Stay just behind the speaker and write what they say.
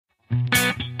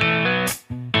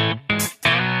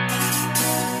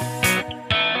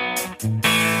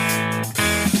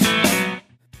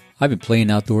I've been playing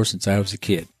outdoors since I was a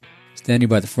kid, standing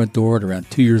by the front door at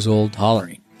around 2 years old,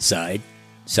 hollering, side,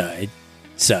 side,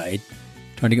 side,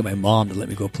 trying to get my mom to let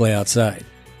me go play outside.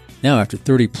 Now, after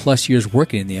 30 plus years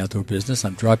working in the outdoor business,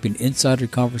 I'm dropping insider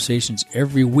conversations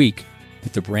every week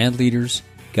with the brand leaders,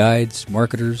 guides,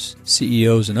 marketers,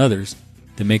 CEOs, and others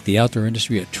to make the outdoor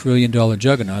industry a trillion-dollar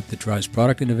juggernaut that drives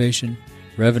product innovation,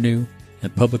 revenue,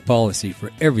 and public policy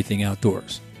for everything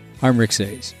outdoors. I'm Rick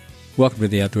Sayes. Welcome to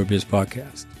the Outdoor Biz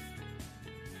Podcast.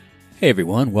 Hey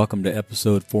everyone, welcome to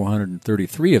episode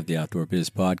 433 of the Outdoor Biz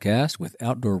Podcast with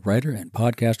outdoor writer and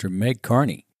podcaster Meg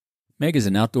Carney. Meg is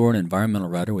an outdoor and environmental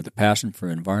writer with a passion for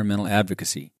environmental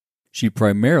advocacy. She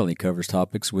primarily covers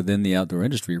topics within the outdoor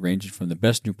industry ranging from the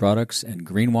best new products and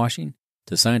greenwashing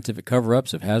to scientific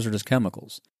cover-ups of hazardous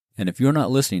chemicals. And if you're not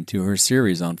listening to her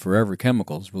series on forever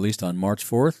chemicals released on March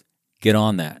 4th, get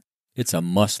on that. It's a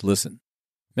must listen.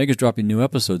 Meg is dropping new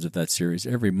episodes of that series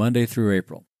every Monday through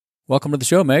April. Welcome to the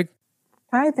show, Meg.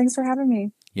 Hi, thanks for having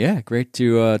me. Yeah, great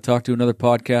to talk to another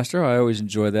podcaster. I always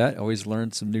enjoy that. I always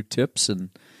learn some new tips, and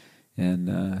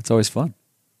it's always fun.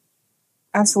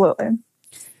 Absolutely.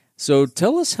 So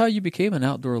tell us how you became an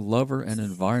outdoor lover and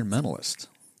environmentalist.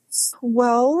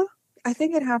 Well, I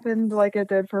think it happened like it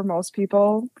did for most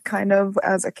people, kind of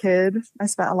as a kid. I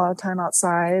spent a lot of time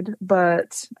outside,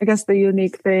 but I guess the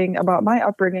unique thing about my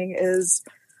upbringing is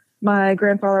my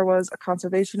grandfather was a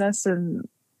conservationist, and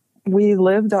we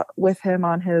lived with him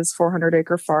on his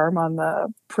 400-acre farm on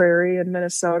the prairie in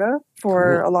Minnesota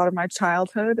for a lot of my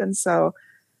childhood. And so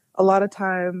a lot of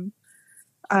time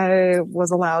I was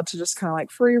allowed to just kind of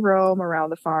like free roam around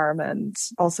the farm. And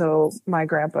also my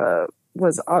grandpa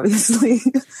was obviously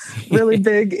really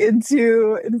big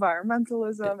into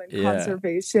environmentalism and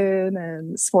conservation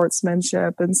and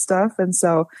sportsmanship and stuff. And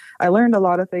so I learned a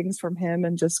lot of things from him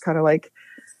and just kind of like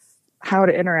how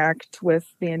to interact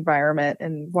with the environment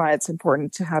and why it's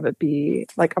important to have it be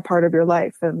like a part of your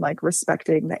life and like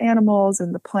respecting the animals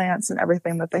and the plants and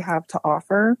everything that they have to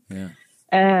offer. Yeah.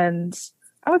 And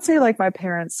I would say like my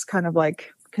parents kind of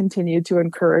like continued to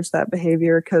encourage that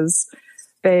behavior because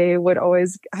they would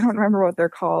always, I don't remember what they're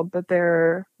called, but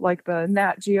they're like the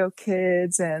Nat Geo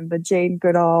kids and the Jane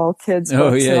Goodall kids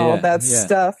books and all that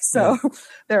stuff. So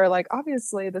they were like,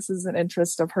 obviously this is an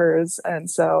interest of hers.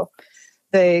 And so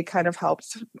they kind of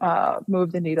helped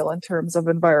move the needle in terms of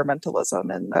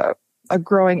environmentalism and a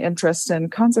growing interest in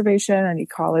conservation and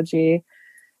ecology.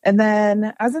 And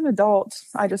then as an adult,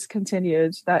 I just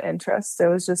continued that interest. It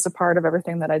was just a part of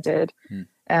everything that I did.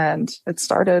 And it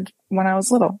started when I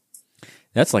was little.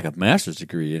 That's like a master's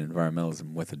degree in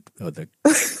environmentalism with the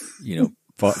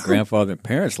grandfather and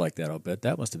parents like that. I'll bet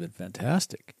that must have been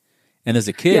fantastic. And as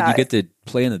a kid, you get to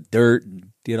play in the dirt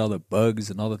and get all the bugs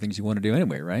and all the things you want to do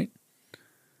anyway, right?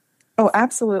 Oh,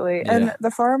 absolutely. Yeah. And the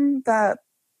farm that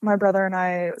my brother and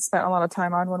I spent a lot of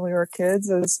time on when we were kids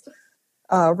is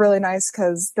really nice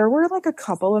because there were like a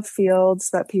couple of fields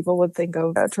that people would think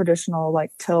of a traditional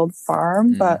like tilled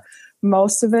farm, but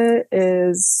most of it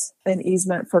is an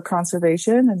easement for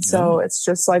conservation. And so it's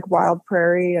just like wild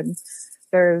prairie, and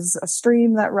there's a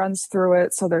stream that runs through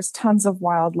it. So there's tons of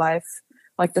wildlife.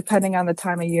 Like depending on the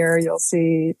time of year, you'll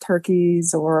see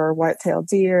turkeys or white-tailed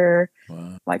deer,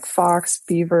 like fox,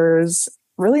 beavers,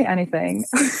 really anything.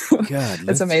 God,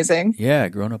 it's amazing. Yeah,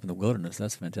 growing up in the wilderness,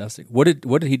 that's fantastic. What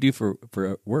did he do for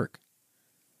work?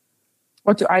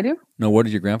 What do I do? No, what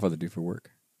did your grandfather do for work?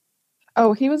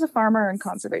 Oh, he was a farmer and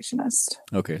conservationist.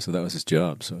 Okay, so that was his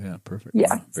job. So yeah, perfect.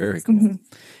 Yeah. Wow, very cool. Mm-hmm.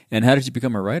 And how did you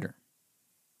become a writer?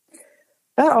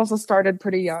 That also started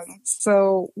pretty young.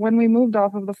 So when we moved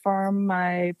off of the farm,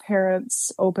 my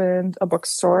parents opened a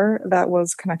bookstore that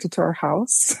was connected to our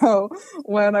house. So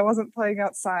when I wasn't playing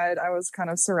outside, I was kind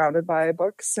of surrounded by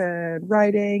books and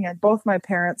writing. And both my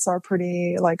parents are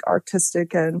pretty like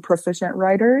artistic and proficient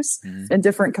writers in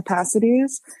different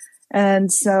capacities.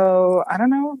 And so, I don't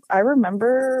know, I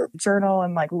remember journal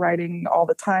and like writing all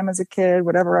the time as a kid,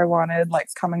 whatever I wanted, like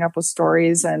coming up with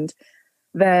stories. And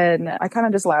then I kind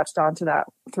of just latched onto that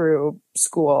through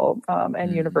school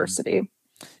and university.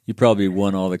 You probably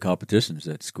won all the competitions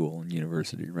at school and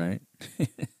university, right?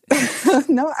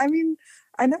 No, I mean,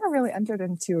 I never really entered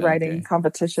into writing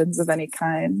competitions of any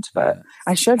kind, but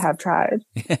I should have tried.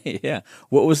 Yeah.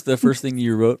 What was the first thing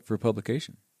you wrote for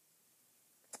publication?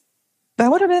 That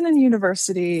would have been in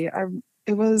university.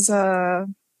 It was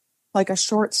like a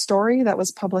short story that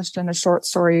was published in a short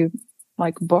story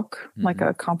like book, like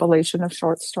a compilation of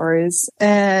short stories.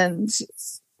 And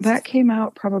that came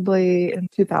out probably in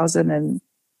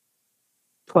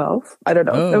 2012. I don't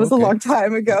know. It was a long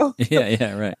time ago.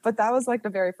 Yeah, right. But that was like the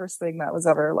very first thing that was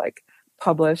ever like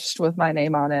published with my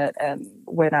name on it and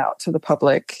went out to the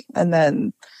public. And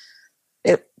then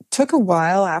it took a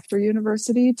while after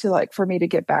university to like for me to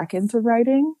get back into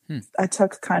writing. I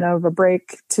took kind of a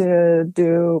break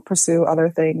to pursue other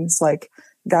things like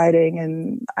guiding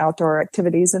and outdoor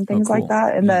activities and things like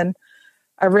that. And then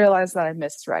I realized that I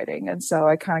missed writing. And so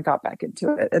I kind of got back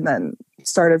into it and then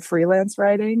started freelance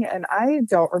writing. And I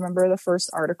don't remember the first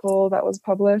article that was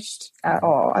published at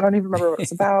all. I don't even remember what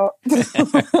it was about.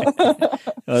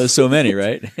 There's so many,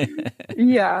 right?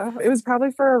 Yeah. It was probably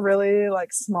for a really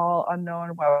like small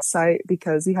unknown website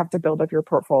because you have to build up your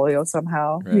portfolio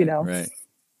somehow, you know? Right.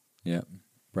 Yeah.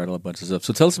 Write a bunch of stuff.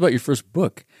 So tell us about your first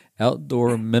book,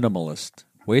 Outdoor Minimalist,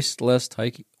 Waste Less,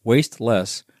 Hiking,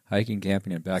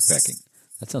 Camping, and Backpacking.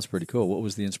 That sounds pretty cool. What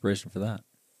was the inspiration for that?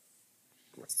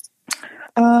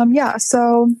 Yeah,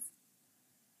 so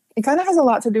it kind of has a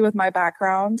lot to do with my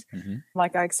background.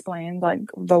 Like I explained, like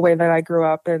the way that I grew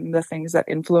up and the things that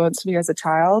influenced me as a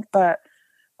child. But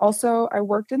also I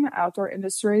worked in the outdoor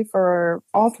industry for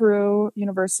all through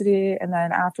university and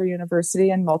then after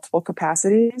university in multiple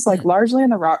capacities, like largely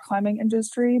in the rock climbing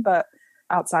industry, but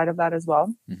outside of that as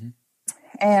well.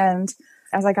 And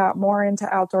as I got more into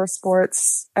outdoor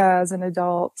sports as an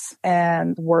adult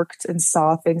and worked and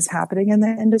saw things happening in the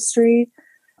industry,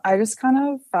 I just kind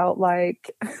of felt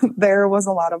like there was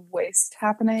a lot of waste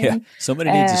happening. Yeah,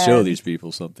 somebody needs to show these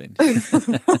people something.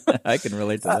 I can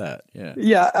relate to that.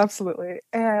 Yeah, absolutely.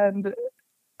 And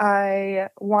I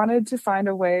wanted to find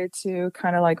a way to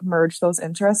kind of like merge those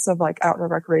interests of like outdoor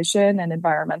recreation and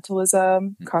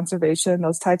environmentalism, conservation,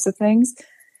 those types of things.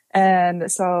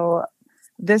 And so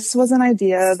this was an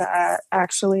idea that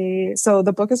actually, so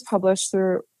the book is published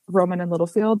through Roman and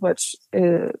Littlefield, which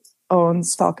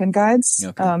owns Falcon Guides.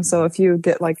 So if you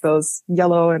get like those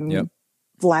yellow and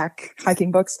black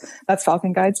hiking books, that's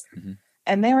Falcon Guides.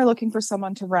 And they were looking for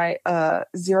someone to write a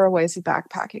zero waste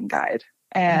backpacking guide.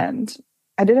 And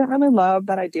I didn't really love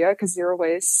that idea because zero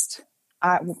waste,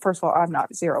 first of all, I'm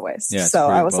not zero waste. So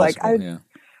I was like,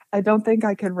 I don't think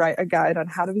I can write a guide on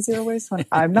how to be zero waste when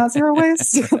I'm not zero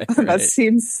waste. That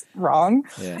seems wrong.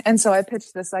 And so I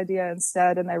pitched this idea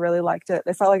instead, and they really liked it.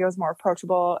 They felt like it was more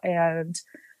approachable and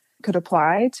could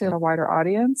apply to a wider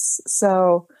audience.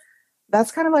 So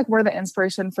that's kind of like where the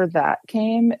inspiration for that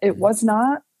came. It was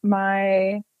not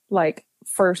my like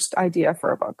first idea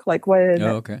for a book. Like when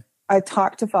I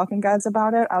talked to Falcon Guides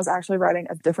about it, I was actually writing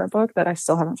a different book that I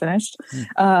still haven't finished.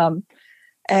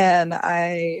 And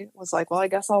I was like, well, I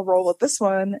guess I'll roll with this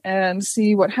one and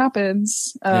see what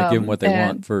happens. Give them what they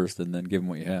want first and then give them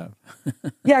what you have.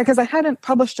 Yeah, because I hadn't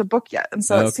published a book yet. And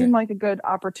so it seemed like a good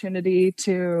opportunity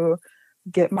to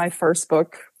get my first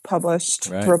book published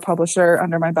through a publisher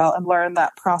under my belt and learn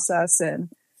that process and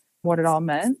what it all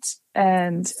meant.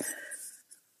 And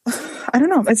I don't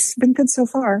know, it's been good so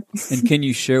far. And can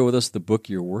you share with us the book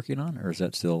you're working on, or is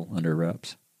that still under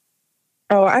wraps?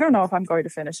 Oh, I don't know if I'm going to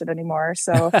finish it anymore,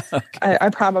 so I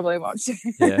probably won't.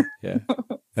 Yeah.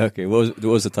 Okay, what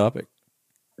was the topic?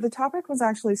 The topic was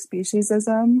actually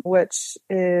speciesism, which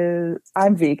is,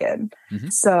 I'm vegan.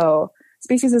 So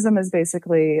speciesism is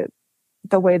basically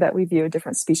the way that we view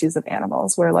different species of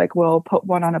animals, where like we'll put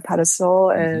one on a pedestal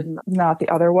and not the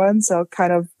other one. So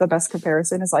kind of the best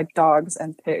comparison is like dogs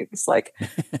and pigs. Like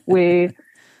we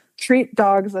treat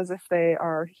dogs as if they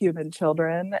are human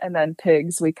children, and then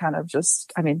pigs, we kind of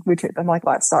just, we treat them like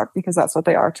livestock because that's what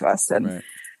they are to us. And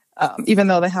even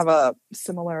though they have a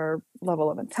similar level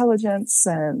of intelligence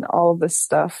and all of this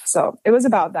stuff. So it was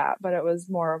about that, but it was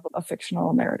more of a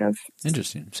fictional narrative.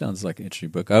 Interesting. Sounds like an interesting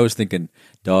book. I was thinking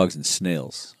dogs and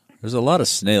snails. There's a lot of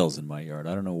snails in my yard.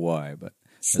 I don't know why, but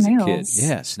snails. As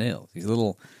a kid, snails. These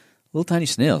little tiny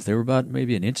snails. They were about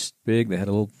maybe an inch big. They had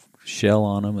a little shell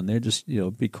on them, and they'd just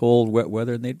be cold, wet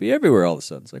weather, and they'd be everywhere all of a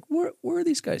sudden. It's like, where are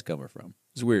these guys coming from?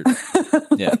 It's weird.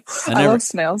 Yeah, I love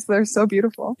snails. They're so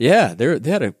beautiful. Yeah,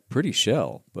 they had a pretty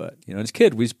shell, but as a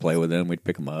kid, we used to play with them. We'd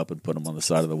pick them up and put them on the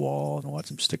side of the wall and watch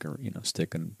them stick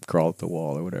and crawl up the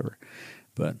wall or whatever.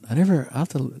 But I'll have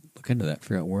to look into that,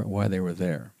 figure out why they were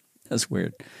there. That's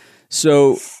weird.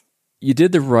 So you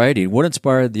did the writing. What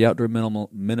inspired the Outdoor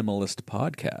Minimalist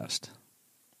podcast?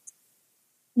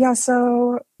 Yeah,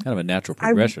 so kind of a natural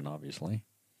progression, obviously.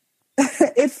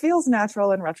 It feels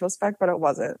natural in retrospect, but it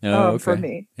wasn't for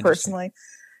me personally.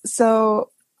 So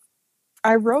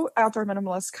I wrote Outdoor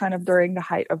Minimalist kind of during the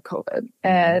height of COVID,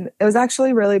 and it was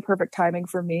actually really perfect timing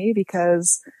for me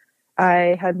because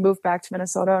I had moved back to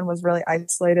Minnesota and was really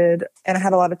isolated, and I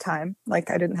had a lot of time.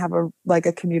 Like I didn't have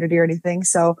a community or anything,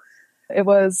 so it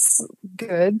was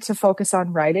good to focus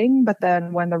on writing. But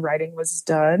then when the writing was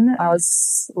done, I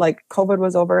was like, COVID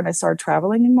was over and I started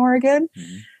traveling more again.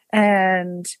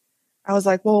 And I was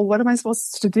like, well, what am I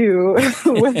supposed to do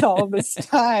with all this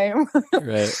time?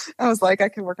 Right. I was like, I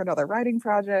could work on other writing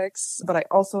projects, but I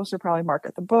also should probably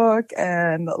market the book.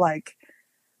 And like,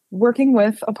 working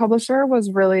with a publisher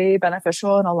was really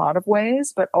beneficial in a lot of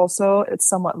ways, but also it's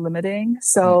somewhat limiting.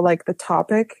 So like the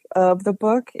topic of the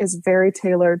book is very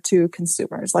tailored to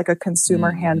consumers, like a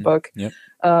consumer handbook. Yep.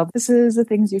 This is the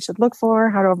things you should look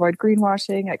for, how to avoid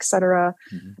greenwashing, etc.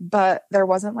 But there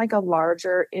wasn't like a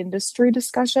larger industry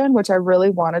discussion, which I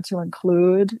really wanted to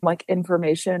include, like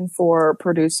information for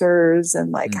producers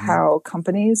and like how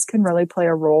companies can really play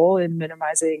a role in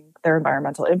minimizing their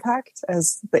environmental impact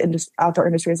as the outdoor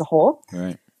industry as a whole.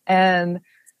 Right. And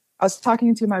I was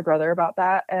talking to my brother about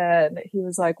that, and he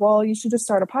was like, well, you should just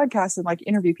start a podcast and like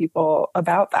interview people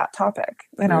about that topic.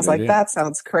 And I was like, that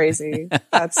sounds crazy.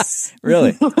 That's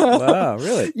really? Wow,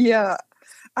 really? Yeah.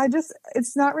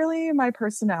 It's not really my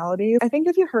personality. I think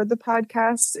if you heard the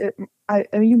podcast,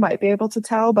 you might be able to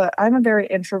tell, but I'm a very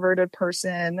introverted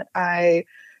person. I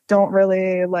don't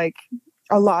really like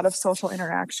a lot of social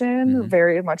interaction,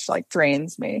 very much like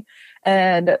drains me.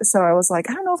 And so I was like,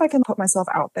 I don't know if I can put myself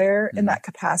out there in that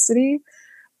capacity,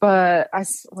 but I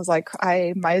was like,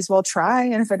 I might as well try.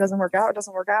 And if it doesn't work out, it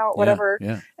doesn't work out, whatever.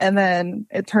 Yeah. And then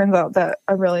it turns out that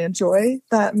I really enjoy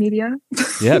that media.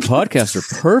 Yeah. Podcasts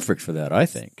are perfect for that, I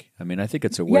think. I mean, I think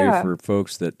it's a way for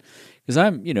folks that, because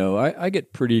I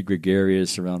get pretty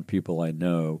gregarious around people I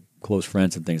know, close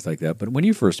friends and things like that. But when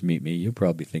you first meet me, you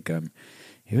probably think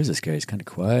here's this guy. He's kind of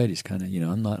quiet. He's kind of,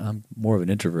 I'm more of an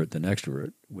introvert than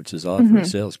extrovert, which is odd for a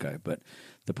sales guy. But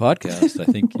the podcast, I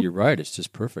think you're right. It's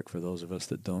just perfect for those of us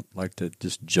that don't like to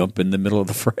just jump in the middle of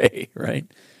the fray, right?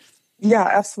 Yeah,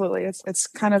 absolutely. It's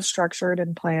kind of structured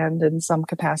and planned in some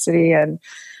capacity. And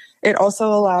it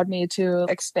also allowed me to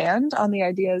expand on the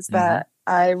ideas that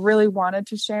I really wanted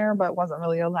to share, but wasn't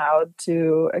really allowed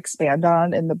to expand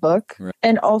on in the book. Right.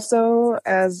 And also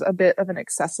as a bit of an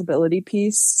accessibility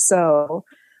piece. So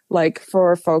like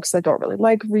for folks that don't really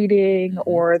like reading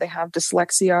or they have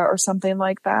dyslexia or something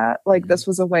like that, like this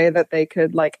was a way that they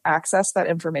could like access that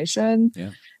information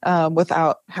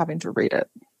without having to read it.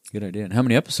 Good idea. And how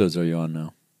many episodes are you on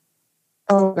now?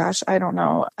 Oh gosh, I don't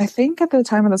know. I think at the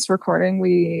time of this recording,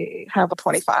 we have a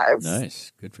 25.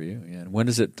 Nice. Good for you. Yeah. And when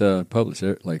does it publish?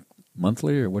 Like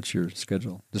monthly, or what's your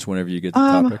schedule? Just whenever you get the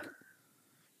topic?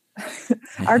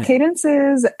 Our cadence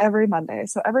is every Monday.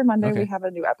 So every Monday we have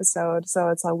a new episode. So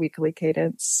it's a weekly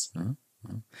cadence.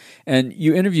 And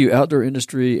you interview outdoor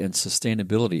industry and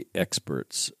sustainability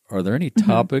experts. Are there any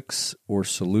topics or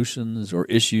solutions or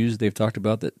issues they've talked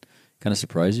about that kind of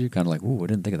surprise you? Kind of like, ooh, I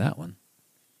didn't think of that one.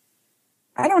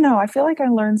 I don't know. I feel like I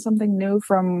learn something new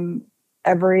from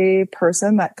every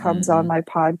person that comes on my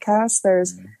podcast.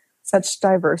 There's such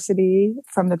diversity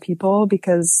from the people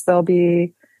because there'll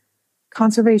be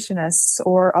conservationists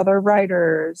or other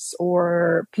writers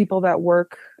or people that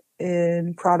work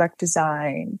in product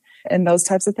design and those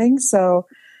types of things. So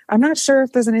I'm not sure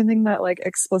if there's anything that like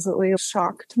explicitly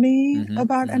shocked me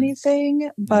about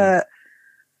anything, but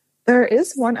there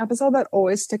is one episode that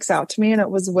always sticks out to me, and it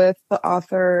was with the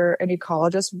author and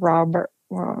ecologist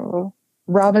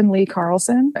Robin Lee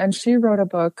Carlson, and she wrote a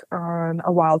book on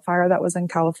a wildfire that was in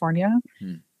California.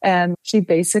 And she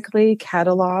basically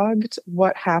cataloged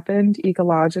what happened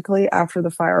ecologically after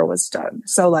the fire was done.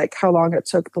 So like how long it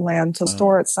took the land to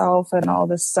store itself and all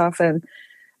this stuff. And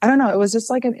I don't know, it was just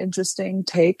like an interesting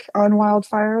take on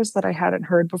wildfires that I hadn't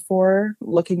heard before,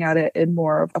 looking at it in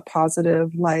more of a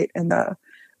positive light and a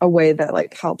way that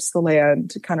like helps the land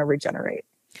to kind of regenerate.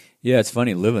 Yeah, it's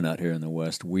funny living out here in the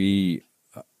West.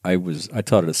 I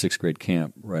taught at a 6th grade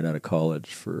camp right out of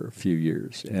college for a few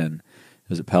years, and it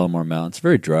was at Palomar Mountain. It's a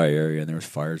very dry area, and there was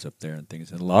fires up there and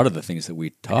things. And a lot of the things that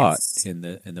we taught in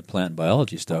the plant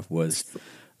biology stuff was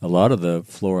a lot of the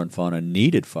flora and fauna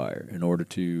needed fire in order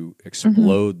to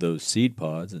explode those seed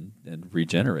pods and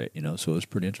regenerate. So it was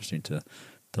pretty interesting to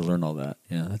learn all that.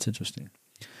 Yeah, that's interesting.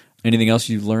 Anything else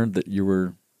you've learned that you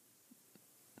were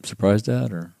surprised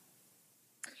at, or?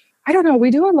 I don't know.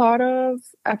 We do a lot of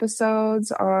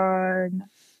episodes on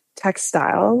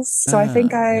textiles. So I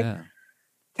think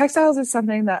textiles is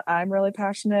something that I'm really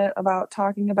passionate about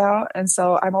talking about. And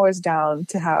so I'm always down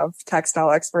to have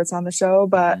textile experts on the show.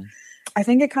 But I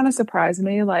think it kind of surprised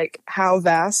me, like how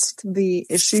vast the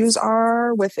issues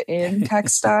are within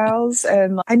textiles.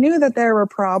 And I knew that there were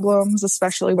problems,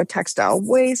 especially with textile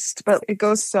waste, but it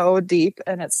goes so deep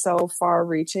and it's so far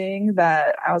reaching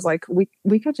that I was like,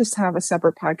 we could just have a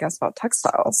separate podcast about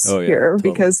textiles here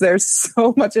totally. Because there's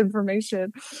so much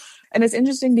information. And it's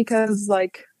interesting because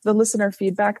like the listener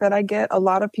feedback that I get, a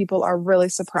lot of people are really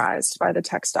surprised by the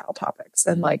textile topics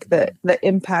and like the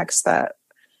impacts that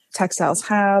textiles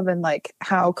have and like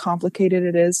how complicated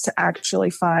it is to actually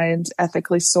find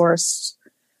ethically sourced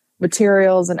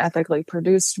materials and ethically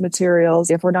produced materials.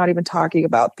 If we're not even talking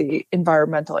about the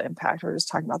environmental impact, we're just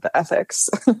talking about the ethics.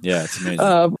 Yeah, it's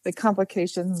amazing. The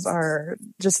complications are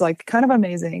just like kind of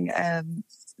amazing and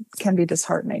can be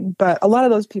disheartening. But a lot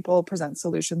of those people present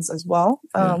solutions as well,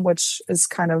 which is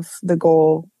kind of the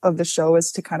goal of the show,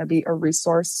 is to kind of be a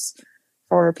resource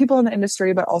for people in the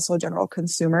industry, but also general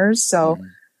consumers. So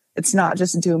it's not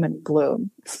just doom and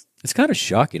gloom. It's kind of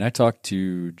shocking. I talked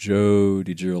to Joe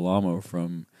DiGirolamo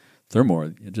from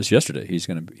Thermore just yesterday. We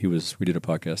did a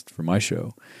podcast for my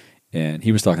show, and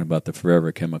he was talking about the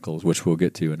forever chemicals, which we'll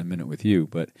get to in a minute with you.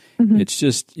 But it's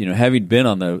just, having been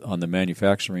on the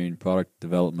manufacturing, product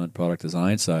development, product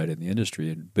design side in the industry,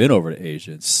 and been over to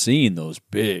Asia and seen those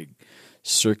big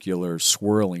circular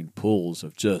swirling pools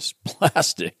of just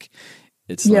plastic.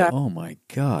 It's like, oh my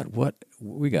God,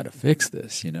 we got to fix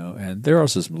this, and there are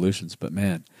some solutions, but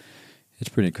man, it's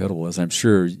pretty incredible, as I'm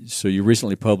sure. So you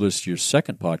recently published your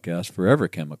second podcast, Forever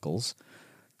Chemicals.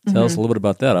 Tell us a little bit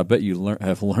about that. I bet you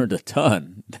have learned a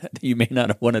ton that you may not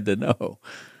have wanted to know.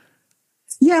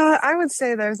 Yeah, I would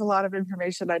say there's a lot of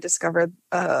information I discovered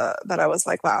that I was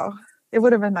like, wow, it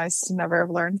would have been nice to never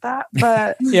have learned that.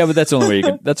 But yeah, but that's the only way you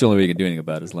can do anything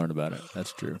about it, is learn about it.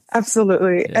 That's true.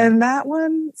 Absolutely. Yeah. And that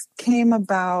one came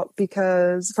about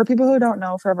because, for people who don't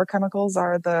know, forever chemicals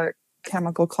are the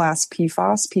chemical class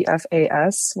PFAS,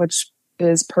 PFAS, which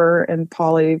is per and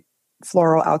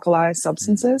polyfluoroalkyl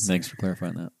substances. Thanks for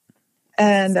clarifying that.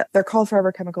 And they're called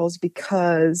forever chemicals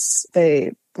because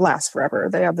they last forever.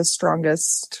 They have the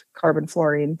strongest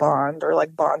carbon-fluorine bond, or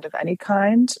like bond of any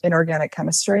kind, in organic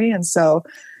chemistry. And so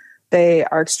they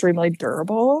are extremely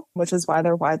durable, which is why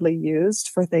they're widely used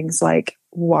for things like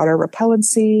water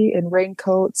repellency in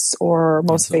raincoats, or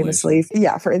most famously,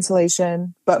 for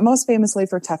insulation, but most famously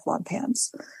for Teflon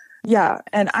pans. Yeah.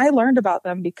 And I learned about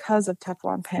them because of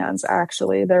Teflon pans,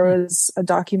 actually. There was a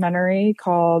documentary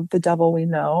called The Devil We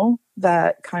Know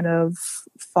that kind of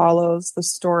follows the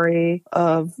story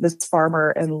of this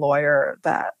farmer and lawyer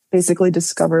that basically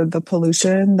discovered the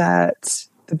pollution that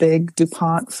the big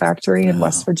DuPont factory in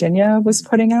West Virginia was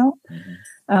putting out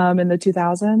in the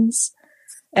 2000s.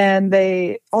 And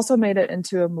they also made it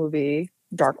into a movie,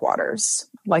 Dark Waters,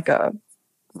 like a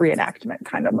reenactment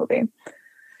kind of movie.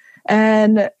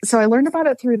 And so I learned about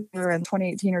it through there in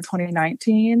 2018 or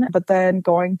 2019, but then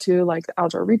going to like the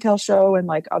outdoor retail show and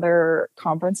like other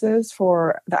conferences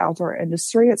for the outdoor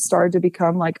industry, it started to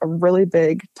become like a really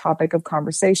big topic of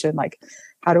conversation. Like,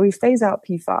 how do we phase out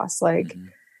PFAS? Like,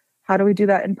 how do we do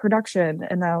that in production?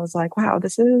 And I was like, wow,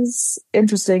 this is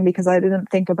interesting, because I didn't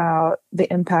think about the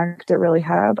impact it really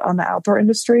had on the outdoor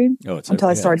industry until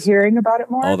I started hearing about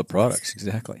it more. All the products,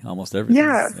 exactly. Almost everything.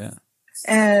 Yeah.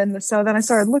 And so then I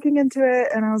started looking into it,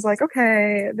 and I was like,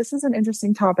 okay, this is an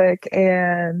interesting topic,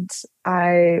 and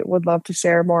I would love to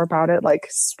share more about it, like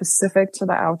specific to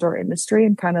the outdoor industry,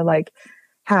 and kind of like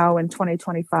how in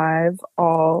 2025,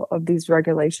 all of these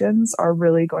regulations are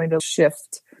really going to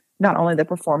shift not only the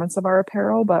performance of our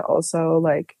apparel, but also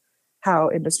like how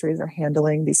industries are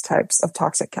handling these types of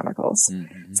toxic chemicals.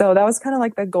 So that was kind of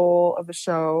like the goal of the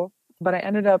show. But I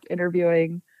ended up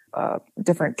interviewing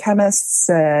different chemists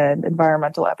and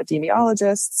environmental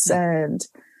epidemiologists and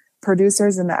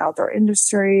producers in the outdoor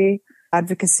industry,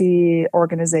 advocacy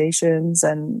organizations,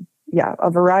 and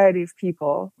a variety of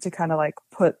people to kind of like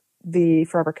put the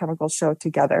Forever Chemicals show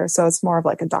together. So it's more of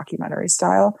like a documentary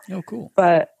style. Oh, cool.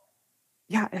 But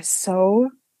yeah, it's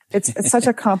such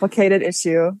a complicated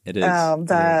issue. It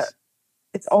is.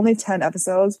 It's only 10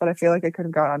 episodes, but I feel like it could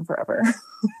have gone on forever.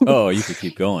 Oh, you could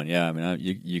keep going. Yeah. I mean,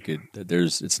 you could,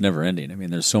 it's never ending. I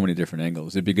mean, there's so many different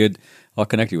angles. It'd be good. I'll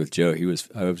connect you with Joe.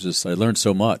 I learned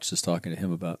so much just talking to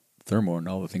him about Thermore and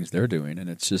all the things they're doing. And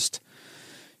it's just,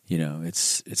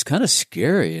 it's kind of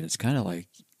scary. And it's kind of like,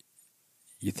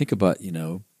 you think about,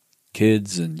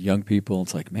 kids and young people.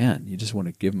 It's like, man, you just want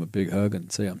to give them a big hug and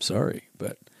say, I'm sorry,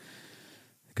 but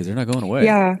because they're not going away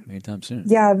anytime soon.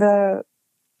 Yeah. The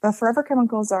forever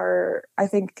chemicals I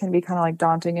think can be kind of like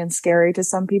daunting and scary to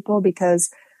some people, because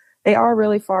they are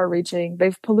really far reaching.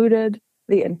 They've polluted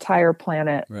the entire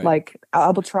planet. Right. Like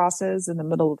albatrosses in the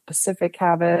middle of the Pacific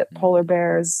have it, polar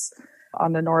bears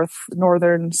on the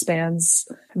northern spans,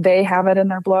 they have it in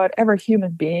their blood. Every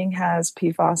human being has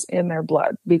PFAS in their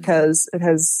blood, because it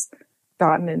has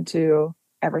gotten into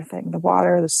everything, the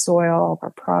water, the soil,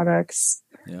 our products.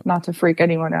 Yep. Not to freak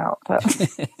anyone out. But.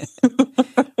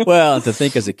 Well, to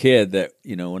think as a kid that,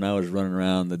 when I was running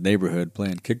around the neighborhood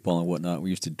playing kickball and whatnot,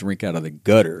 we used to drink out of the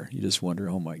gutter. You just wonder,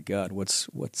 oh my God, what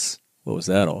was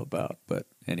that all about? But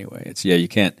anyway, it's you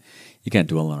can't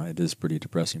dwell on it. It is pretty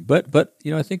depressing. But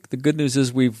I think the good news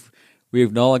is we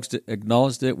acknowledged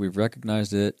it, we've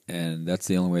recognized it, and that's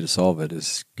the only way to solve it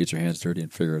is get your hands dirty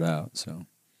and figure it out. So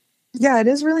yeah, it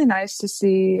is really nice to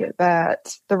see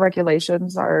that the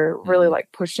regulations are really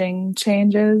like pushing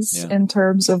changes in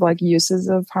terms of like uses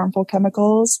of harmful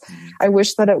chemicals. I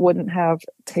wish that it wouldn't have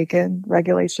taken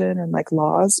regulation and like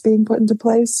laws being put into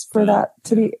place for that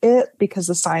to be it, because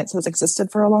the science has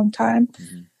existed for a long time.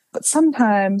 But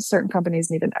sometimes certain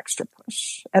companies need an extra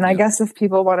push. And I guess if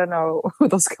people want to know who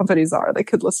those companies are, they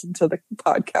could listen to the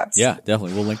podcast. Yeah,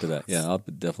 definitely. We'll link to that. Yeah, I'll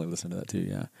definitely listen to that too.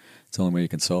 Yeah. It's the only way you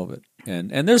can solve it.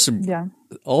 And there's some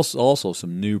also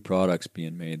some new products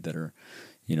being made that are,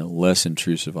 less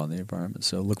intrusive on the environment.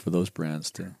 So look for those brands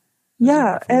too.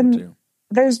 And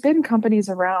there's been companies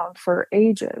around for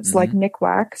ages, like Nick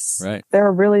Wax. Right. They're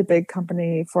a really big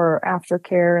company for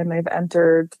aftercare, and they've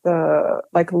entered the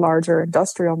like larger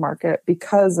industrial market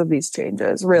because of these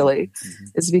changes. Really,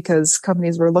 is because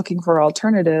companies were looking for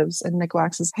alternatives, and Nick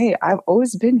Wax is, hey, I've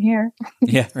always been here.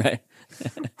 Yeah, right.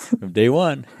 From day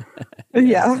one.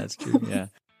 Yeah, that's true. Yeah.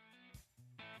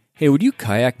 Hey, would you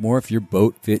kayak more if your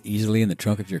boat fit easily in the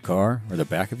trunk of your car or the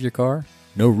back of your car?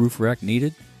 No roof rack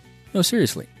needed? No,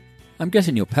 seriously. I'm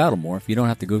guessing you'll paddle more if you don't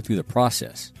have to go through the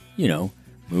process.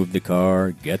 Move the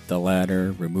car, get the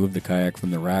ladder, remove the kayak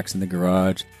from the racks in the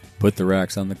garage, put the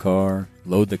racks on the car,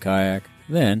 load the kayak,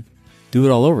 then do it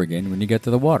all over again when you get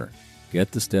to the water.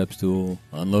 Get the step stool,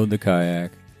 unload the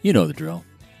kayak. You know the drill.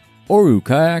 Oru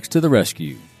Kayaks to the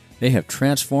rescue. They have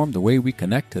transformed the way we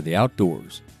connect to the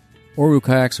outdoors. Oru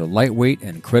kayaks are lightweight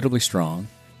and incredibly strong.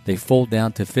 They fold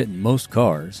down to fit in most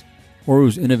cars.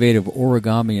 Oru's innovative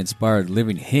origami-inspired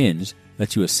living hinge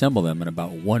lets you assemble them in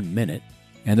about 1 minute,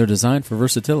 and they're designed for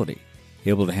versatility,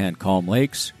 able to handle calm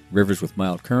lakes, rivers with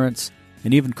mild currents,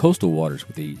 and even coastal waters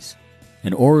with ease.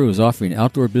 And Oru is offering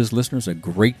Outdoor Biz listeners a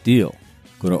great deal.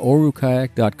 Go to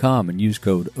orukayak.com and use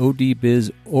code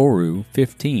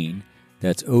ODBIZORU15,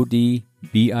 that's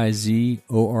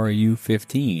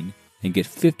ODBIZORU15, and get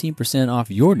 15% off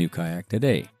your new kayak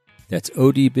today. That's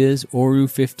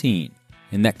ODBIZORU15.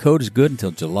 And that code is good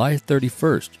until July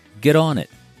 31st. Get on it.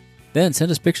 Then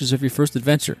send us pictures of your first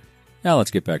adventure. Now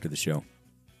let's get back to the show.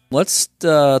 Let's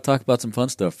talk about some fun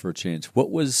stuff for a change.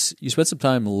 You spent some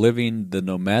time living the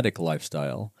nomadic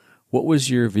lifestyle. What was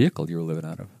your vehicle you were living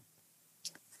out of?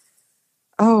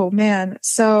 Oh, man.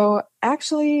 So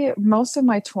actually, most of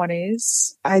my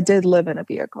 20s, I did live in a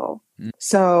vehicle.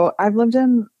 So I've lived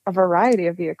in a variety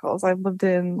of vehicles. I've lived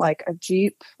in like a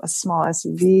Jeep, a small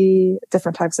SUV,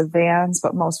 different types of vans.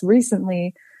 But most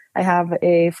recently, I have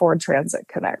a Ford Transit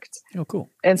Connect. Oh, cool.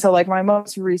 And so like my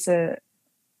most recent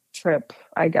trip,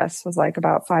 I guess, was like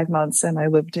about 5 months. And I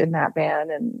lived in that van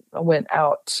and went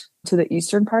out to the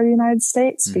eastern part of the United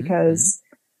States because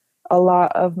a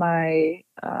lot of my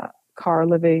car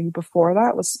living before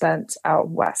that was spent out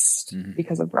west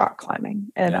because of rock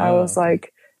climbing. And I was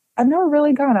like, I've never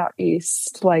really gone out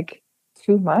east like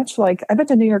too much. Like I've been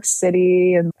to New York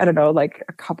City and I don't know, like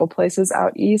a couple places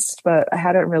out east, but I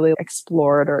hadn't really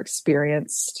explored or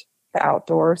experienced the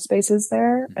outdoor spaces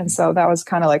there. And so that was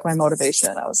kind of like my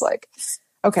motivation. I was like,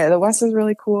 okay, the West is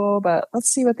really cool, but let's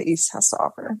see what the East has to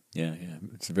offer. Yeah.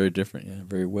 It's very different. Yeah,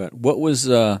 very wet. What was,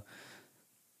 how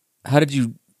did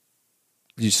you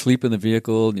sleep in the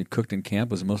vehicle and you cooked in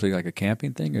camp? Was it mostly like a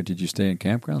camping thing, or did you stay in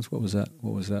campgrounds? What was that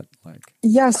like?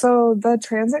 Yeah, so the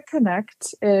Transit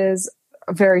Connect is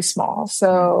very small.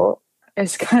 So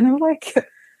it's kind of like a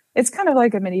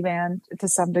minivan to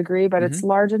some degree, but it's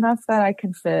large enough that I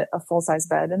can fit a full-size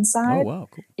bed inside. Oh, wow,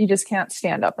 cool. You just can't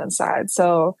stand up inside.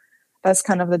 So that's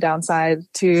kind of the downside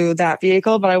to that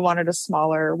vehicle, but I wanted a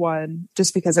smaller one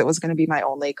just because it was going to be my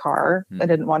only car. I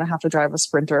didn't want to have to drive a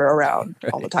Sprinter around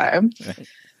all the time. Right.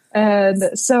 And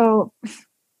so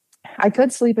I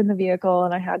could sleep in the vehicle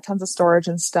and I had tons of storage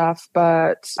and stuff,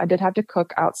 but I did have to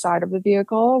cook outside of the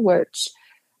vehicle, which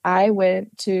I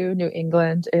went to New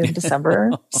England in December.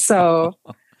 So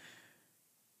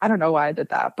I don't know why I did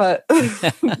that, but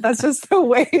that's just the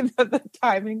way that the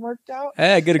timing worked out.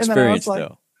 Hey, good experience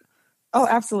though. Oh,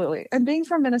 absolutely. And being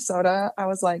from Minnesota, I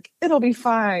was like, it'll be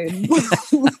fine.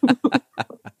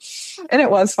 And it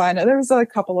was fine. There was a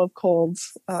couple of cold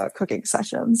cooking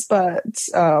sessions, but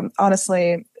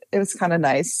honestly, it was kind of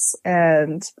nice.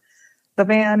 And the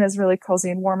van is really cozy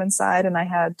and warm inside. And I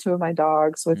had 2 of my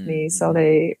dogs with me, so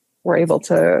they were able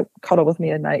to cuddle with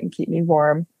me at night and keep me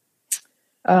warm.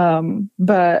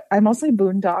 But I mostly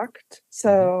boondocked.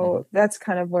 So that's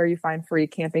kind of where you find free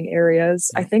camping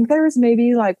areas. I think there was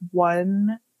maybe like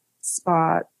one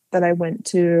spot that I went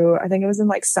to. I think it was in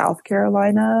like South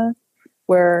Carolina,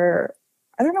 where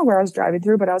I don't know where I was driving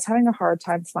through, but I was having a hard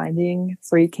time finding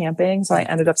free camping. So I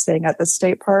ended up staying at the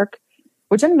state park,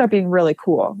 which ended up being really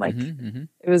cool. Like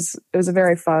it was a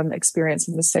very fun experience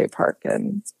in the state park.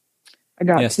 And I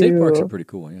got state parks are pretty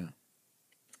cool. Yeah.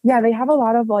 Yeah, they have a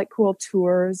lot of like cool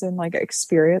tours and like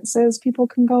experiences people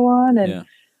can go on and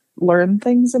learn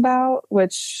things about,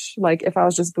 which like if I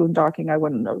was just boondocking, I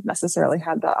wouldn't have necessarily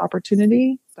had that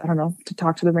opportunity. I don't know, to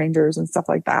talk to the rangers and stuff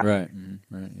like that. Right.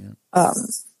 Right. Yeah.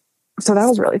 So that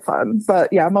was really fun.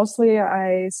 But yeah, mostly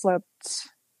I slept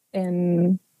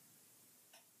in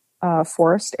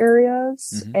forest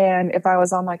areas. And if I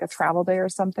was on like a travel day or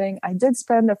something, I did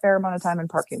spend a fair amount of time in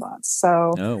parking lots.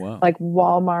 So like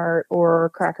Walmart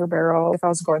or Cracker Barrel, if I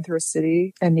was going through a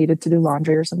city and needed to do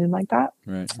laundry or something like that.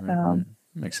 Right.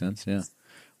 Makes sense. Yeah.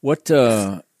 What,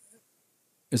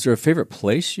 is there a favorite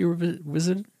place you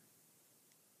visited?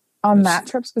 On that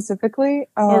trip specifically?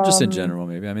 Or just in general,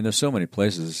 maybe. I mean, there's so many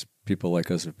places people like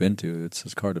us have been to.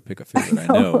 It's hard to pick a favorite,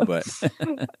 I know, but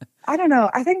I don't know.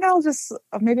 I think I'll just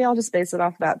base it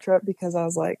off that trip, because I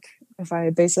was like, if I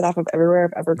base it off of everywhere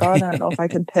I've ever gone, I don't know if I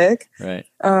can pick. Right.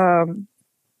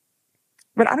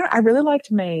 But I really liked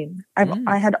Maine.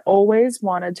 I had always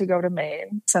wanted to go to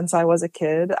Maine since I was a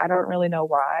kid. I don't really know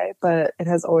why, but it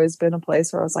has always been a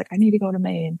place where I was like, I need to go to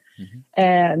Maine.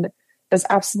 And it's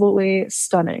absolutely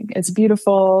stunning. It's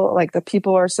beautiful. Like the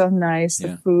people are so nice.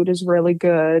 The food is really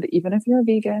good. Even if you're a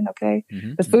vegan, okay?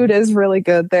 The food is really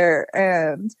good there.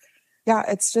 And yeah,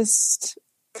 it's just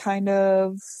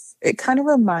it kind of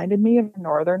reminded me of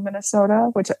northern Minnesota,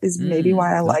 which is maybe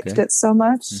why I liked it so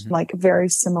much. Like very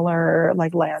similar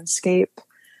like landscape,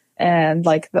 and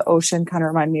like the ocean kind of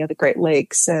reminded me of the Great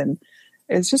Lakes, and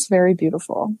it's just very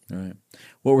beautiful. All right.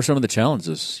 What were some of the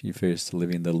challenges you faced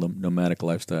living the nomadic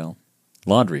lifestyle?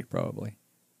 Laundry, probably.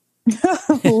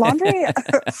 Laundry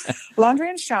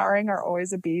and showering are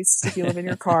always a beast if you live in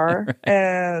your car,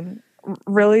 and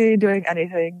really doing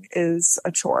anything is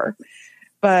a chore.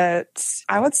 But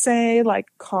I would say like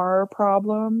car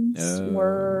problems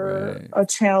were a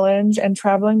challenge, and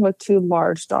traveling with two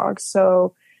large dogs.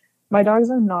 So my dogs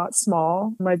are not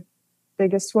small. My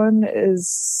biggest one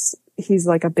he's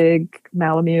like a big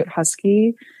Malamute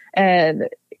Husky, and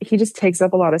he just takes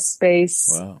up a lot of space.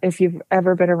 Wow. If you've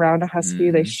ever been around a Husky,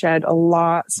 they shed a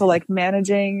lot. So like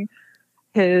managing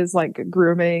his like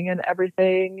grooming and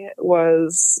everything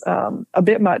was a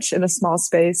bit much in a small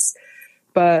space,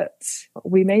 but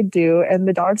we made do, and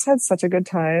the dogs had such a good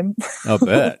time. I'll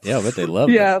bet. Yeah, I bet they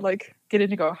loved it. Yeah, like getting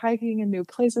to go hiking in new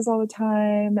places all the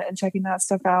time and checking that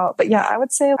stuff out. But yeah, I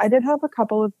would say I did have a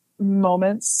couple of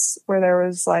moments where there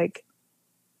was like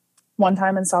one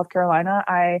time in South Carolina,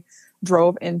 I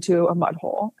drove into a mud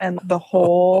hole, and the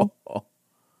whole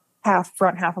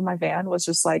front half of my van was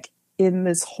just like in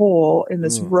this hole in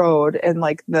this road, and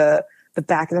like the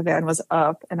back of the van was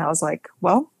up, and I was like,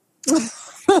 well,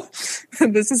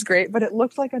 this is great, but it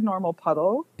looked like a normal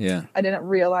puddle. Yeah. I didn't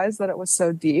realize that it was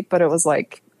so deep, but it was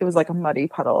like a muddy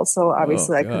puddle. So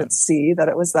obviously I couldn't see that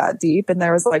it was that deep, and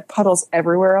there was like puddles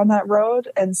everywhere on that road.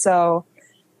 And so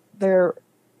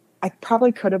I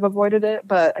probably could have avoided it,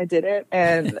 but I didn't.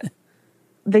 And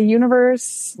the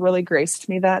universe really graced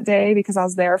me that day, because I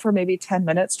was there for maybe 10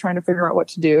 minutes trying to figure out what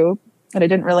to do. And I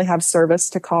didn't really have service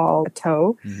to call a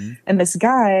tow. And this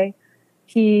guy,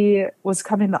 he was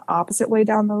coming the opposite way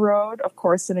down the road, of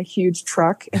course, in a huge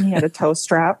truck, and he had a tow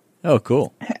strap. Oh,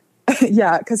 cool.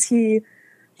 Yeah, because he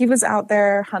was out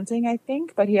there hunting, I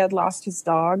think, but he had lost his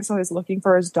dog, so he was looking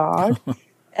for his dog.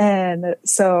 And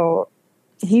so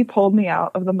he pulled me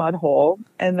out of the mud hole,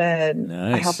 and then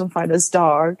I helped him find his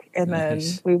dog, and then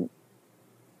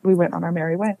we went on our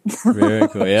merry way. Very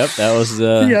cool. Yep, that was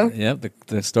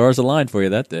the stars aligned for you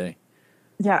that day.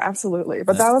 Yeah, absolutely.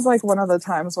 But that was like one of the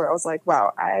times where I was like,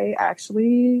 wow, I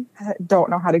actually don't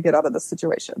know how to get out of this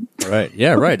situation. Right.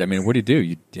 Yeah, right. I mean, what do?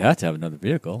 You have to have another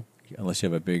vehicle, unless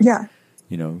you have a big,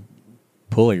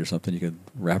 pulley or something you could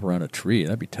wrap around a tree.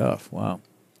 That'd be tough. Wow.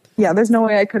 Yeah, there's no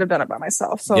way I could have done it by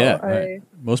myself. So right.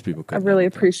 Most people could. I really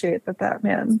appreciate that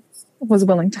man was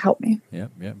willing to help me. Yeah,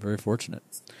 very fortunate.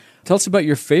 Tell us about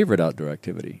your favorite outdoor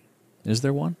activity. Is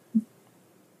there one?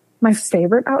 My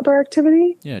favorite outdoor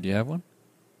activity? Yeah, do you have one?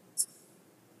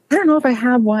 I don't know if I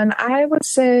have one. I would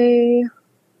say in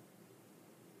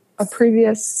a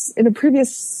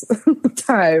previous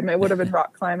time, it would have been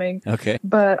rock climbing. Okay.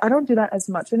 But I don't do that as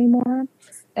much anymore.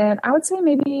 And I would say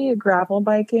maybe gravel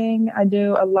biking. I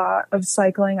do a lot of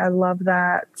cycling. I love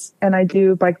that. And I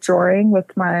do bike joring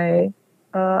with my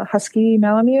Husky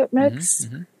Malamute mix.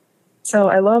 Mm-hmm. So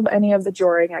I love any of the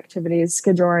joring activities,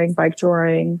 skid joring, bike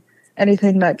joring,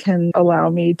 anything that can allow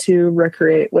me to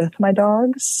recreate with my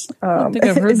dogs. I don't think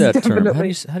I've heard that term. How do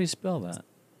you spell that?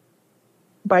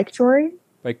 Bike joring?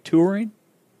 Bike touring?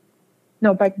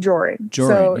 No, bike joring.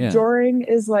 Joring, yeah. Joring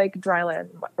is like dryland,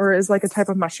 or is like a type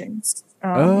of mushing.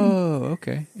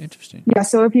 Okay. Interesting. Yeah,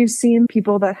 so if you've seen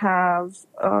people that have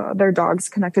their dogs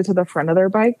connected to the front of their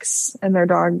bikes and their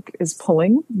dog is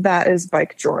pulling, that is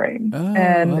bike joring. Oh,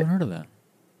 and I've heard of that.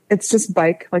 It's just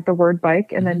bike, like the word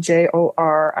bike, and then Joring.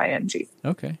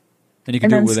 Okay. And you can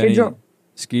do it with any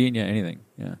skiing, anything.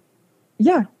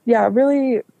 Yeah. Yeah,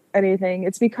 really anything.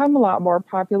 It's become a lot more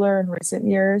popular in recent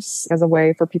years as a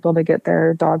way for people to get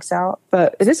their dogs out.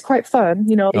 But it is quite fun,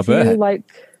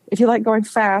 if you like going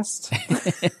fast.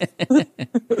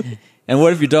 And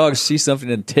what if your dog sees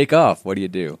something and take off? What do you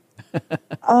do?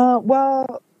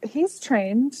 Well, he's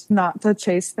trained not to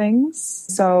chase things.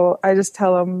 So I just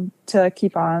tell him to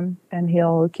keep on and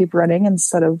he'll keep running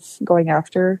instead of going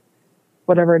after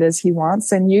whatever it is he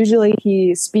wants. And usually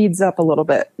he speeds up a little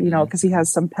bit, because he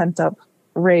has some pent up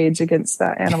rage against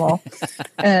that animal.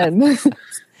 And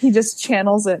he just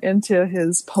channels it into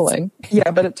his pulling.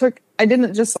 Yeah, but I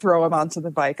didn't just throw him onto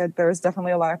the bike. There was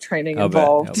definitely a lot of training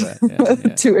involved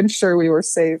to ensure we were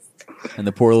safe. And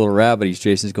the poor little rabbit he's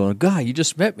chasing is going, "Guy, you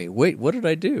just met me. Wait, what did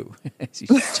I do?" He's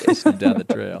chasing him down the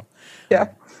trail. Yeah.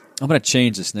 I'm going to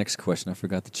change this next question. I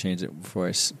forgot to change it before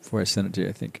I sent it to you,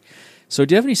 I think. So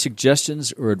do you have any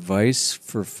suggestions or advice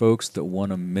for folks that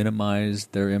want to minimize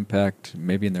their impact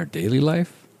maybe in their daily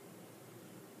life?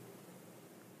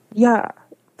 Yeah.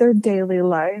 Their daily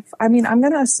life. I mean, I'm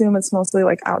going to assume it's mostly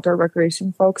like outdoor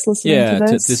recreation folks listening to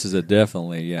this. This is a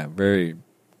definitely, very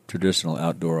traditional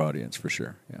outdoor audience for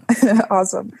sure. Yeah.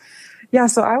 Awesome. Yeah.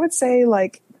 So I would say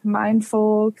like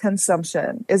mindful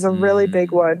consumption is a really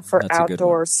big one for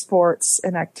outdoor sports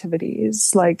and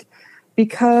activities. Like,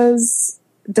 because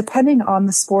depending on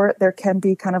the sport, there can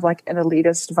be kind of like an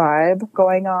elitist vibe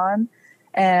going on.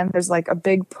 And there's like a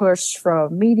big push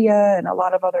from media and a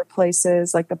lot of other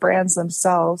places, like the brands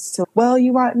themselves, to,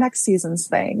 you want next season's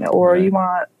thing, or you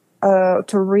want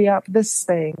to re-up this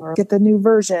thing or get the new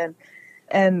version.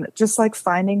 And just like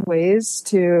finding ways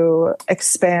to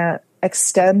extend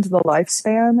the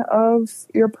lifespan of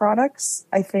your products,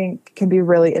 I think can be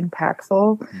really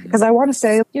impactful. Because I want to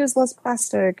say use less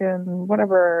plastic and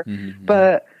whatever,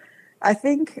 but I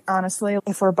think, honestly,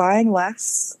 if we're buying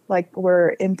less, like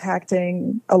we're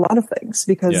impacting a lot of things,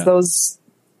 because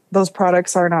those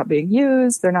products are not being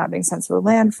used. They're not being sent to the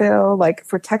landfill. Like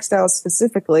for textiles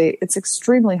specifically, it's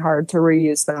extremely hard to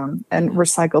reuse them and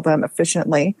recycle them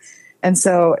efficiently. And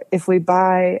so if we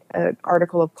buy an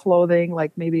article of clothing,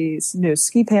 like maybe new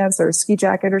ski pants or a ski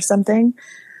jacket or something,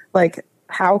 like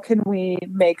how can we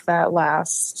make that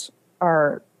last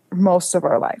most of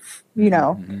our life,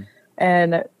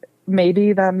 And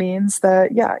maybe that means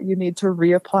that, you need to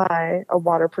reapply a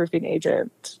waterproofing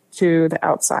agent to the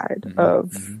outside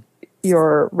of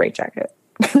your rain jacket.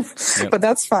 But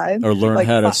that's fine. Or learn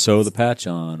how to sew the patch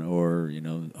on, or,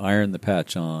 iron the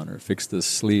patch on, or fix the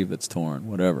sleeve that's torn,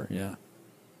 whatever. Yeah.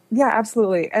 Yeah,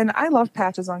 absolutely. And I love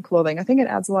patches on clothing. I think it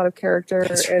adds a lot of character.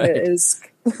 That's and right. it is,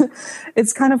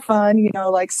 it's kind of fun,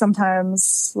 like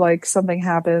sometimes like something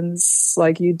happens,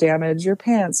 like you damage your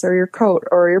pants or your coat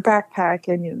or your backpack,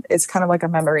 and it's kind of like a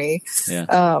memory.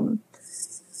 Yeah.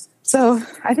 So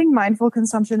I think mindful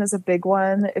consumption is a big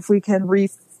one. If we can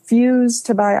refuse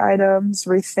to buy items,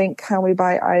 rethink how we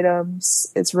buy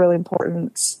items, it's really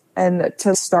important. And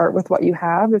to start with what you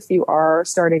have, if you are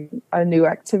starting a new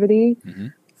activity,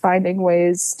 finding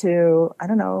ways to,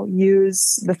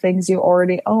 use the things you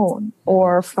already own,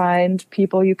 or find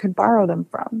people you can borrow them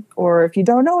from. Or if you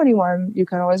don't know anyone, you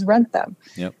can always rent them.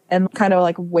 Yep. And kind of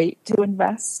like wait to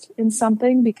invest in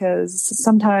something, because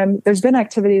sometimes there's been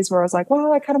activities where I was like,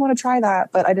 I kind of want to try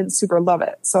that, but I didn't super love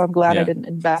it. So I'm glad I didn't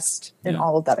invest in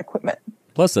all of that equipment.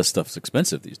 Plus, that stuff's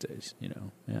expensive these days,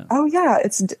 Yeah. Oh, yeah.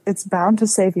 It's bound to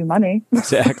save you money.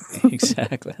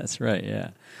 Exactly. That's right, yeah.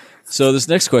 So this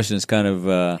next question is kind of,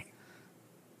 I'm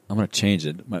going to change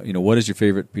it. What is your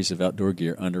favorite piece of outdoor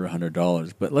gear under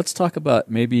 $100? But let's talk about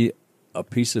maybe a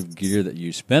piece of gear that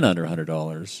you spent under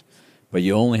 $100, but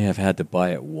you only have had to buy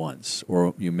it once,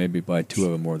 or you maybe buy two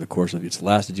of them over the course of it. It's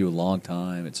lasted you a long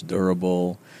time. It's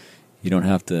durable. You don't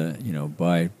have to,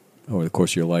 buy over the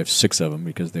course of your life 6 of them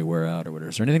because they wear out or whatever.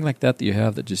 Is there anything like that you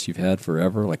have that just you've had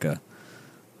forever? Like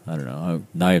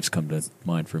knives come to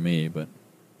mind for me, but.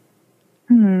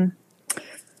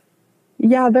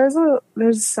 Yeah,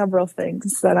 there's several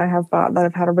things that I have bought that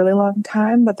I've had a really long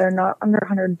time, but they're not under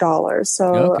 $100.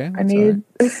 So Okay, I that's all right. need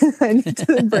I need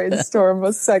to brainstorm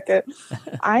a second.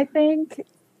 I think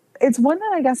it's one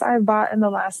that I guess I've bought in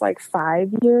the last like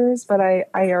 5 years, but I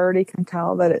already can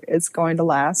tell that it's going to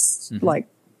last like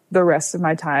the rest of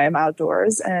my time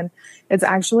outdoors. And it's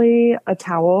actually a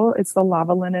towel. It's the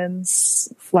Lava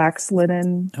Linens flax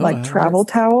linen like travel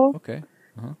towel. Okay.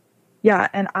 Uh-huh. Yeah,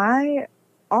 and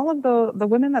all of the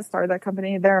women that started that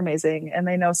company, they're amazing and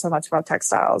they know so much about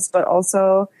textiles, but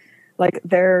also like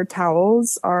their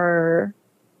towels are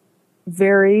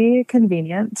very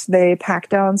convenient. They pack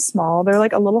down small. They're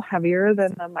like a little heavier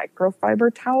than the microfiber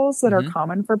towels that are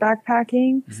common for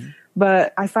backpacking.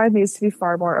 But I find these to be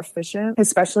far more efficient,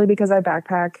 especially because I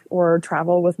backpack or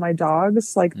travel with my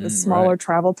dogs. Like the smaller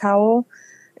travel towel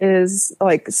is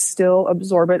like still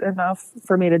absorbent enough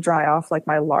for me to dry off like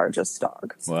my largest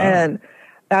dog. Wow. And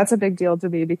that's a big deal to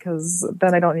me because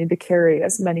then I don't need to carry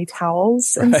as many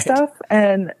towels and stuff.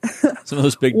 And some of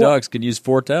those big dogs can use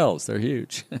 4 towels. They're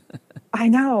huge. I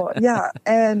know. Yeah.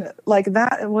 And like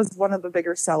that was one of the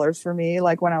bigger sellers for me.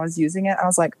 Like when I was using it, I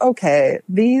was like, okay,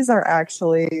 these are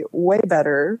actually way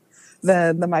better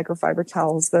than the microfiber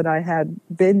towels that I had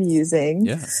been using.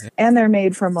 Yeah. And they're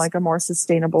made from like a more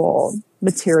sustainable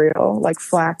material. Like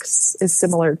flax is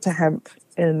similar to hemp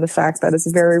in the fact that it's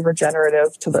very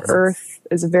regenerative to the earth,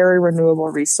 is a very renewable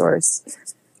resource.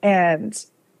 And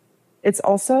it's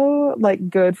also like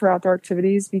good for outdoor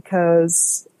activities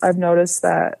because I've noticed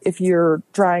that if you're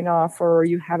drying off or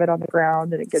you have it on the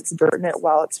ground and it gets dirt in it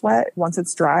while it's wet, once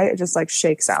it's dry, it just like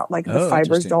shakes out. Like the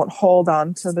fibers don't hold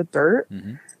on to the dirt.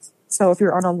 So if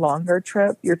you're on a longer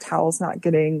trip, your towel's not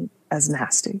getting as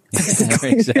nasty.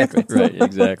 Exactly. Right.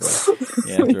 Exactly.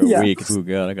 Yeah. After a week, oh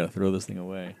God, I got to throw this thing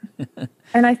away.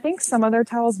 And I think some of their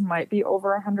towels might be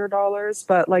over $100,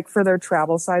 but like for their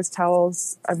travel size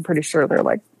towels, I'm pretty sure they're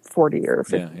like $40 or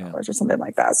 $50 or something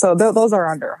like that. So those are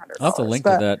under $100. I'll have to link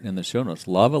to that in the show notes.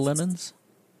 Lava Linens?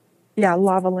 Yeah,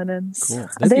 Lava Linens. Cool.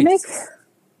 They make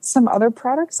some other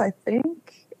products, I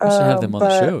think. I should have them on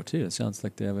the show too. It sounds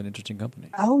like they have an interesting company.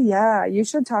 Oh yeah, you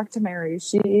should talk to Mary.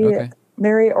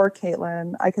 Mary or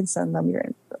Caitlin, I can send them your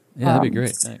info. Yeah, that'd be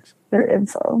great. Thanks. Their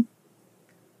info.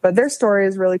 But their story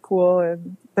is really cool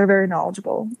and they're very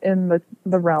knowledgeable in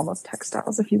the realm of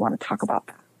textiles if you want to talk about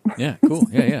that. Yeah, cool.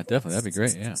 Yeah, definitely. That'd be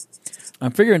great. Yeah.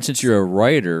 I'm figuring since you're a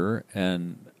writer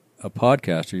and a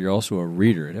podcaster, you're also a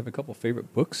reader. Do you have a couple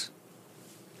favorite books?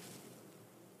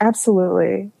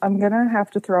 Absolutely. I'm going to have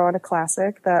to throw out a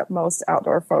classic that most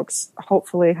outdoor folks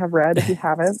hopefully have read if you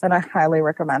haven't, and I highly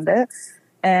recommend it.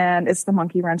 And it's The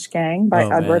Monkey Wrench Gang by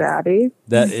Edward Abbey.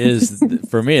 That is,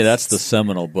 for me, that's the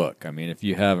seminal book. I mean, if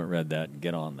you haven't read that,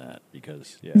 get on that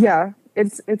because,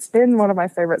 it's been one of my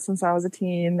favorites since I was a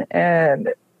teen, and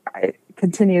it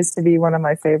continues to be one of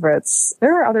my favorites.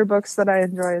 There are other books that I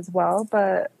enjoy as well,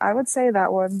 but I would say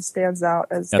that one stands out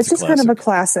as it's just kind of a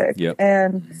classic. Yep.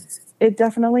 And it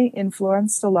definitely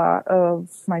influenced a lot of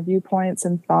my viewpoints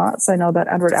and thoughts. I know that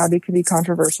Edward Abbey can be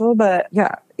controversial, but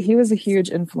yeah, he was a huge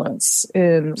influence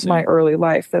in my early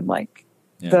life and like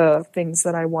the things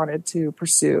that I wanted to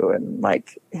pursue, and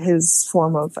like his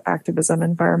form of activism,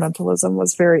 environmentalism,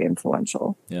 was very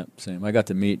influential. Yeah, same. I got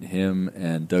to meet him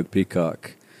and Doug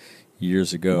Peacock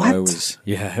years ago. What?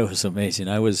 It was amazing.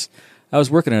 I was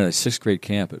working at a 6th grade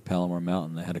camp at Palomar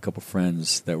Mountain. I had a couple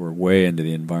friends that were way into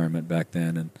the environment back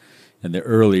then, and the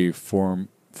early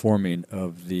forming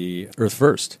of the Earth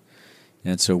First.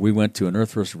 And so we went to an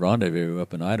Earth First rendezvous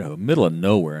up in Idaho, middle of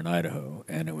nowhere in Idaho,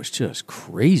 and it was just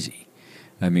crazy.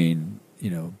 I mean,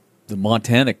 the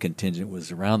Montana contingent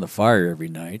was around the fire every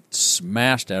night,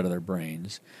 smashed out of their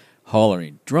brains,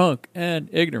 hollering, drunk and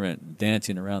ignorant, and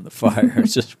dancing around the fire.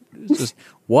 It's just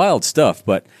wild stuff.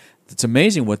 But it's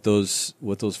amazing what those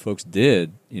folks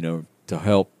did, to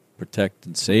help protect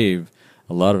and save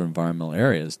a lot of environmental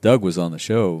areas. Doug was on the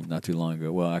show not too long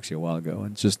ago, well, actually a while ago,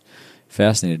 and it's just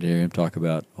fascinating to hear him talk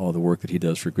about all the work that he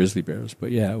does for grizzly bears.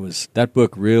 But yeah, that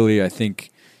book really, I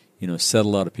think, set a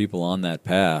lot of people on that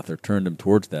path or turned them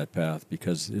towards that path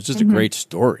because it's just a great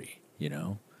story,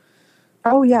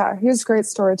 Oh yeah, he's a great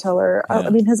storyteller. Yeah. I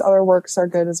mean, his other works are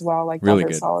good as well, like Really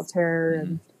Desert good. Solitaire,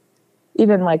 and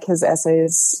even like his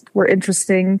essays were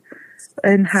interesting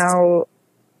in how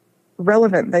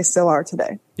relevant they still are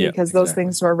today. Yeah, because those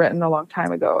things were written a long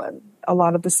time ago, and a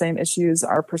lot of the same issues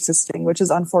are persisting, which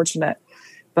is unfortunate,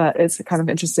 but it's kind of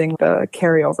interesting the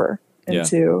carryover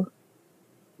into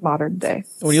modern day.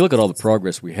 When you look at all the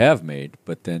progress we have made,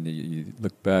 but then you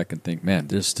look back and think, man,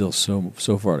 there's still so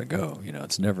far to go.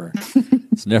 It's never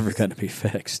It's never going to be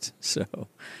fixed. So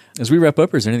as we wrap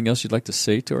up, is there anything else you'd like to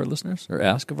say to our listeners or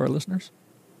ask of our listeners?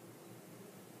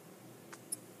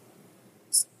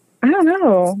 I don't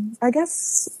know. I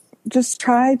guess just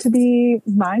try to be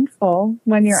mindful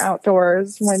when you're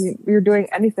outdoors, when you're doing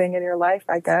anything in your life,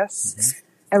 I guess. Mm-hmm.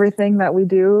 Everything that we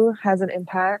do has an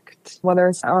impact, whether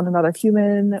it's on another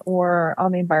human or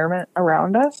on the environment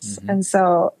around us. Mm-hmm. And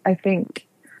so I think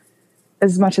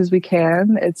as much as we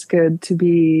can, it's good to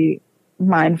be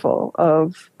mindful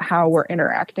of how we're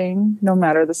interacting, no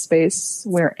matter the space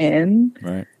we're in.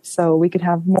 Right. So we could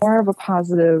have more of a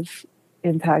positive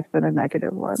impact than a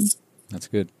negative one. That's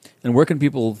good. And where can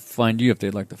people find you if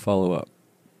they'd like to follow up?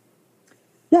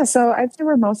 Yeah, so I'd say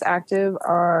we're most active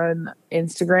on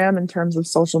Instagram in terms of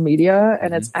social media,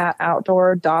 and it's at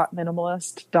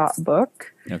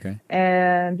outdoor.minimalist.book. Okay.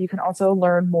 And you can also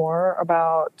learn more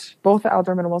about both the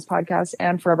Outdoor Minimalist Podcast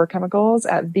and Forever Chemicals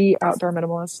at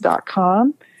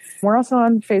theoutdoorminimalist.com. We're also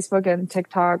on Facebook and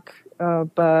TikTok,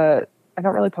 but I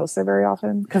don't really post there very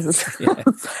often because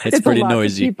it's pretty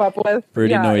noisy. To keep up with.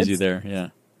 Pretty noisy there, yeah.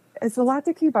 It's a lot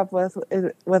to keep up with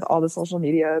all the social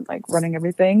media, like running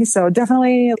everything. So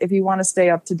definitely, if you want to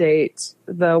stay up to date,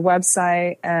 the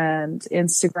website and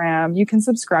Instagram, you can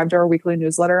subscribe to our weekly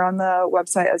newsletter on the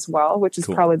website as well, which is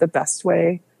probably the best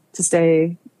way to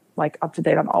stay like up to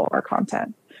date on all of our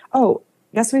content. Oh,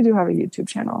 yes, we do have a YouTube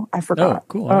channel. I forgot. Oh,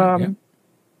 cool. Right,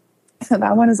 And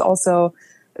that one is also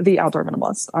The Outdoor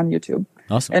Minimalist on YouTube.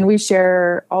 Awesome. And we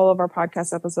share all of our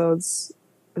podcast episodes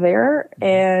there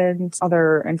and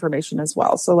other information as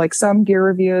well. So like some gear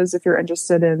reviews, if you're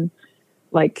interested in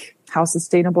like how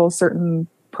sustainable certain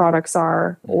products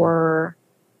are, or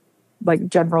like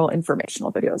general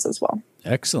informational videos as well.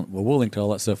 Excellent. Well, we'll link to all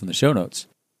that stuff in the show notes.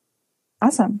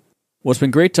 Awesome. Well, it's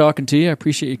been great talking to you. I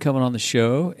appreciate you coming on the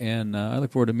show, and I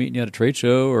look forward to meeting you at a trade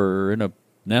show or in a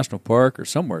national park or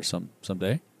somewhere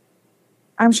someday.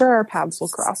 I'm sure our paths will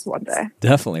cross one day.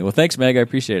 Definitely. Well, thanks, Meg. I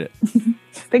appreciate it.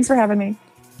 Thanks for having me.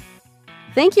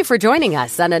 Thank you for joining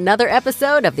us on another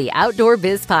episode of the Outdoor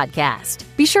Biz Podcast.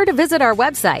 Be sure to visit our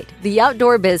website,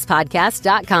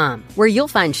 theoutdoorbizpodcast.com, where you'll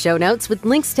find show notes with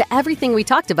links to everything we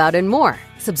talked about and more.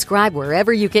 Subscribe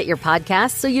wherever you get your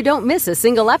podcasts so you don't miss a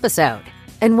single episode.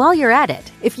 And while you're at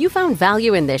it, if you found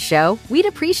value in this show, we'd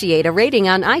appreciate a rating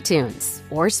on iTunes,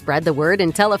 or spread the word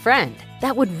and tell a friend.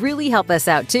 That would really help us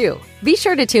out too. Be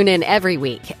sure to tune in every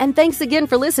week. And thanks again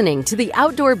for listening to the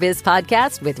Outdoor Biz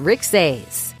Podcast with Rick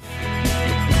Sayes.